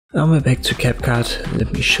Now we're back to CapCut.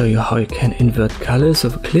 Let me show you how you can invert colors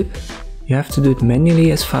of a clip. You have to do it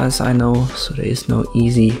manually as far as I know, so there is no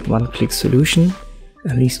easy one-click solution,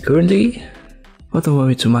 at least currently. But don't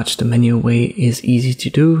worry too much, the manual way is easy to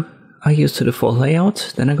do. I use the default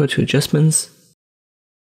layout, then I go to adjustments.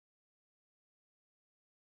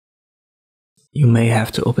 You may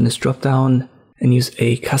have to open this drop down and use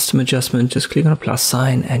a custom adjustment. Just click on a plus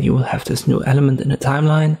sign and you will have this new element in the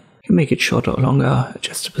timeline. You can make it shorter or longer,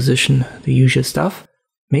 adjust the position, the usual stuff.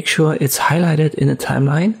 Make sure it's highlighted in the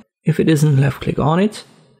timeline. If it isn't, left click on it.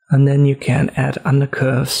 And then you can add under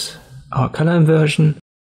curves our color inversion.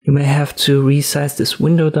 You may have to resize this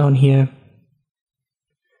window down here.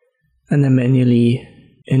 And then manually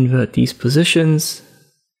invert these positions.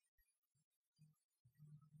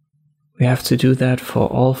 We have to do that for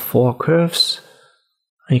all 4 curves.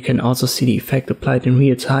 And you can also see the effect applied in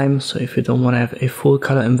real time, so if you don't want to have a full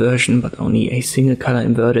color inversion but only a single color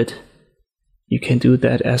inverted, you can do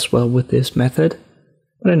that as well with this method.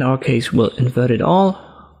 But in our case we'll invert it all.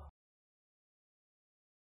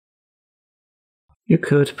 You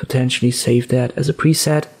could potentially save that as a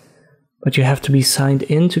preset, but you have to be signed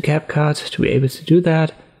in to CapCut to be able to do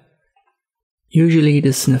that. Usually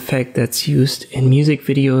this is an effect that's used in music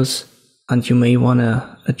videos, and you may want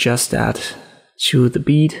to adjust that to the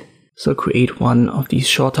beat. So create one of these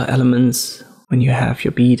shorter elements when you have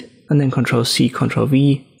your beat, and then Ctrl C, Ctrl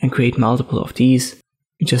V, and create multiple of these.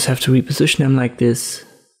 You just have to reposition them like this,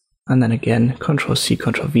 and then again Ctrl C,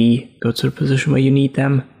 Ctrl V, go to the position where you need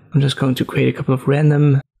them. I'm just going to create a couple of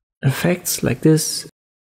random effects like this.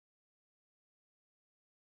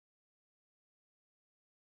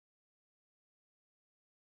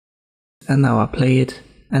 And now I play it.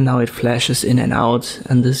 And now it flashes in and out,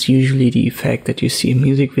 and this is usually the effect that you see in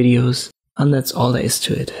music videos, and that's all there is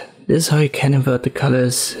to it. This is how you can invert the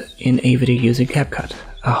colors in a video using CapCut.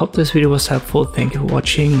 I hope this video was helpful, thank you for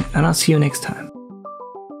watching, and I'll see you next time.